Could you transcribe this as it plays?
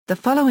The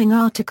following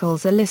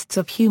articles are lists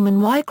of human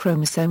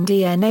Y-chromosome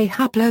DNA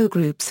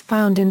haplogroups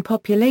found in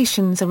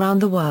populations around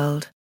the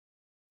world.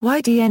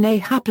 Y-DNA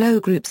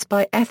haplogroups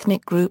by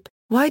ethnic group,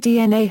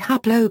 Y-DNA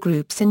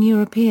haplogroups in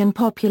European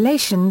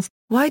populations,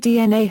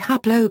 Y-DNA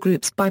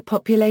haplogroups by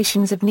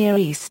populations of Near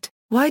East,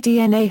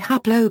 Y-DNA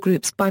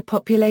haplogroups by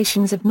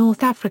populations of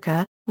North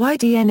Africa,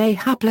 Y-DNA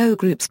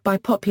haplogroups by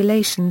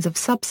populations of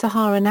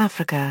Sub-Saharan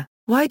Africa,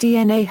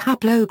 Y-DNA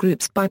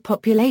haplogroups by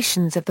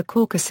populations of the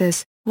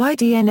Caucasus,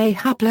 Y-DNA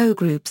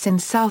haplogroups in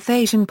South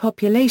Asian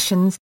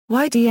populations,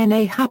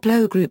 Y-DNA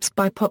haplogroups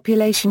by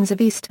populations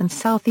of East and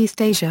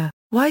Southeast Asia,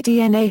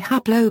 Y-DNA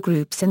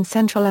haplogroups in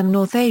Central and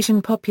North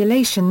Asian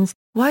populations,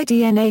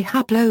 Y-DNA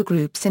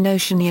haplogroups in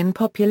Oceanian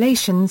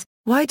populations,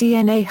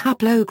 Y-DNA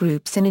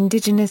haplogroups in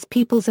indigenous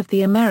peoples of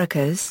the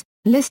Americas.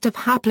 List of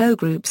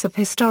haplogroups of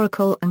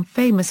historical and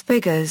famous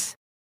figures.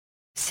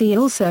 See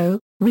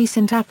also,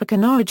 recent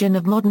African origin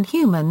of modern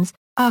humans,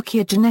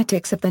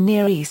 archaeogenetics of the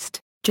Near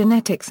East,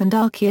 genetics and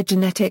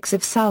archaeogenetics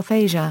of South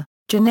Asia,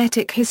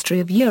 genetic history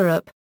of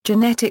Europe,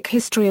 genetic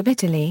history of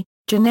Italy,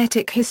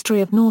 genetic history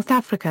of North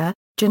Africa,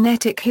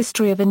 genetic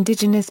history of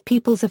indigenous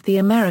peoples of the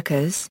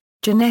Americas,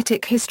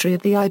 genetic history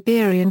of the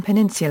Iberian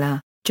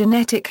Peninsula,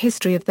 genetic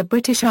history of the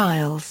British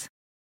Isles.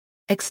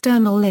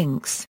 External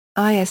links: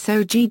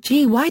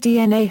 ISOGG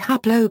Y-DNA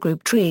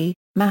haplogroup tree,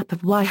 map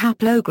of Y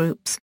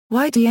haplogroups,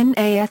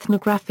 Y-DNA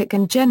ethnographic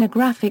and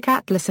genographic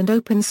atlas and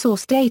open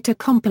source data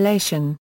compilation.